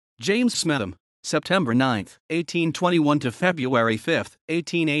James Smetham, September 9, 1821 to February 5,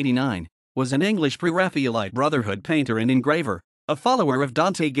 1889, was an English Pre-Raphaelite Brotherhood painter and engraver. A follower of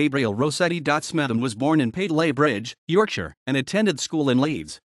Dante Gabriel Rossetti.Smetham, was born in Pateley Bridge, Yorkshire, and attended school in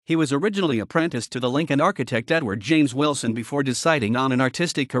Leeds. He was originally apprenticed to the Lincoln architect Edward James Willson before deciding on an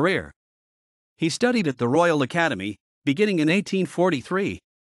artistic career. He studied at the Royal Academy, beginning in 1843.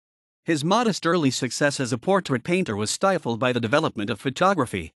 His modest early success as a portrait painter was stifled by the development of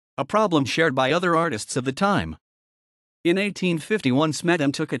photography, a problem shared by other artists of the time. In 1851,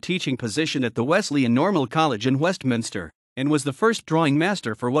 Smetham took a teaching position at the Wesleyan Normal College in Westminster, and was the first drawing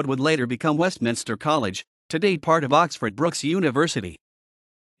master for what would later become Westminster College, today part of Oxford Brookes University.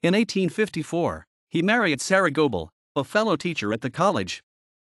 In 1854, he married Sarah Goble, a fellow teacher at the college.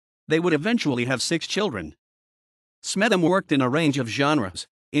 They would eventually have 6 children. Smetham worked in a range of genres,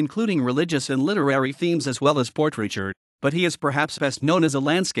 including religious and literary themes as well as portraiture, but he is perhaps best known as a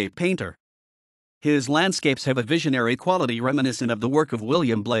landscape painter. His landscapes have a visionary quality reminiscent of the work of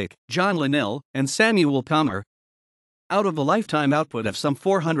William Blake, John Linnell, and Samuel Palmer. Out of a lifetime output of some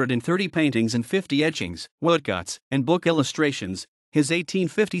 430 paintings and 50 etchings, woodcuts, and book illustrations, his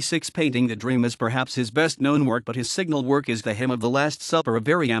 1856 painting The Dream is perhaps his best-known work, but his signal work is The Hymn of the Last Supper, a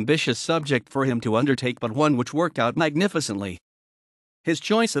very ambitious subject for him to undertake, but one which worked out magnificently. His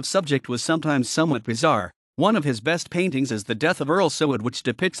choice of subject was sometimes somewhat bizarre. One of his best paintings is The Death of Earl Seward, which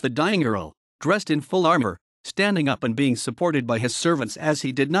depicts the dying Earl, dressed in full armor, standing up and being supported by his servants, as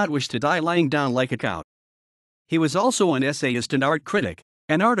he did not wish to die lying down like a cow. He was also an essayist and art critic.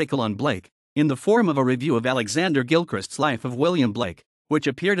 An article on Blake, in the form of a review of Alexander Gilchrist's Life of William Blake, which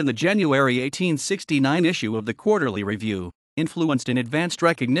appeared in the January 1869 issue of the Quarterly Review, influenced an advanced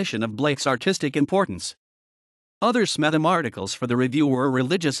recognition of Blake's artistic importance. Other Smetham articles for the review were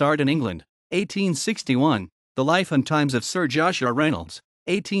Religious Art in England, 1861, The Life and Times of Sir Joshua Reynolds,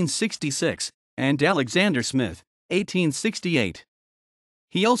 1866, and Alexander Smith, 1868.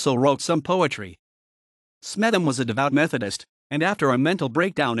 He also wrote some poetry. Smetham was a devout Methodist, and after a mental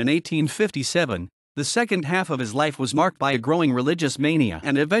breakdown in 1857, the second half of his life was marked by a growing religious mania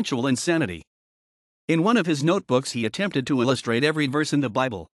and eventual insanity. In one of his notebooks, he attempted to illustrate every verse in the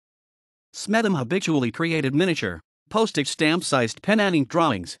Bible. Smetham habitually created miniature, postage stamp-sized pen and ink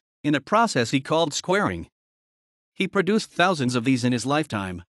drawings, in a process he called squaring. He produced thousands of these in his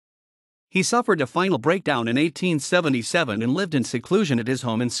lifetime. He suffered a final breakdown in 1877 and lived in seclusion at his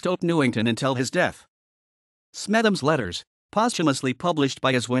home in Stoke Newington until his death. Smetham's letters, posthumously published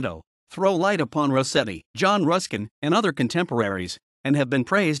by his widow, throw light upon Rossetti, John Ruskin, and other contemporaries, and have been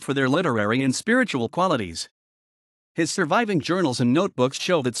praised for their literary and spiritual qualities. His surviving journals and notebooks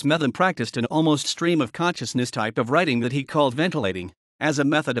show that Smetham practiced an almost stream of consciousness type of writing that he called ventilating, as a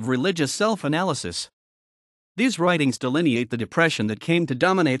method of religious self-analysis. These writings delineate the depression that came to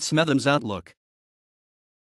dominate Smetham's outlook.